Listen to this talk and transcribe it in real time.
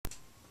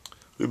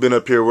We've been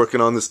up here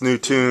working on this new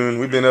tune.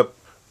 We've been up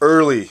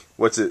early.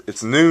 What's it?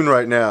 It's noon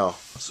right now.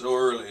 So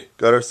early.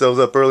 Got ourselves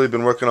up early.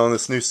 Been working on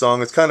this new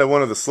song. It's kind of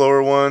one of the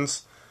slower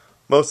ones.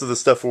 Most of the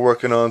stuff we're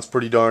working on is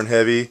pretty darn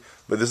heavy,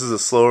 but this is a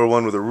slower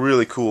one with a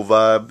really cool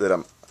vibe that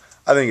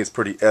I think it's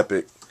pretty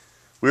epic.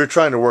 We were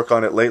trying to work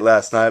on it late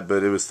last night,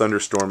 but it was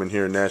thunderstorming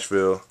here in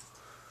Nashville.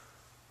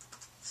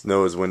 It's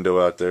Noah's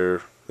window out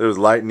there. There was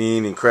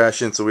lightning and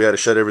crashing, so we had to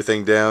shut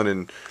everything down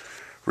and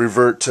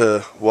revert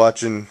to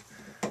watching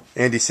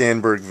Andy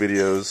Sandberg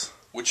videos.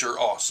 Which are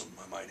awesome,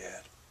 I might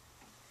add.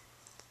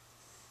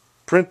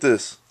 Print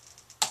this.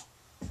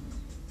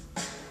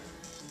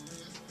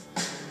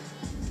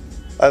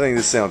 I think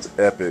this sounds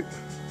epic.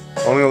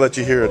 I'm only gonna let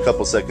you hear a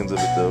couple seconds of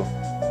it though.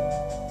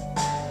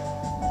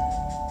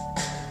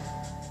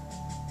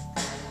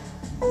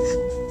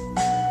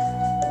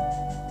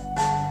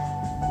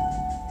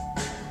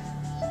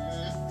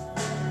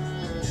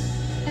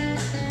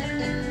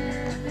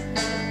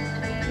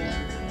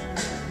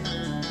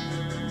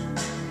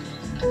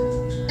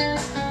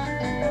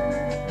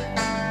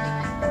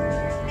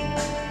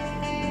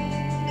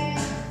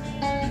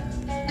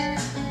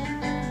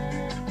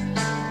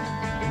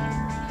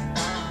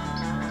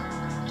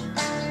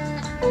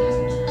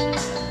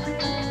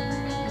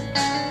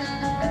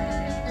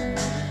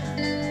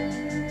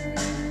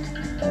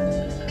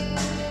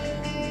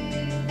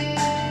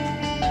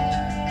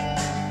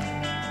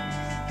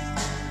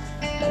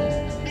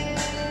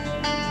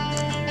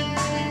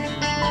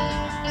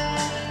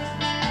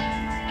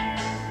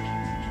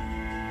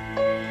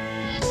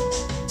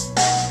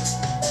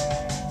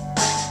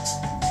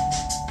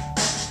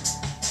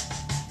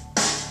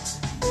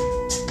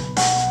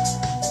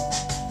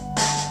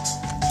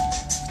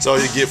 That's all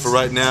you get for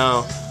right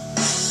now.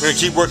 We're going to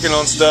keep working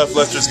on stuff.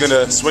 Lester's going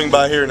to swing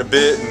by here in a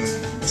bit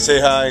and say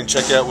hi and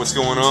check out what's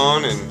going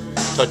on, and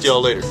talk to y'all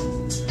later.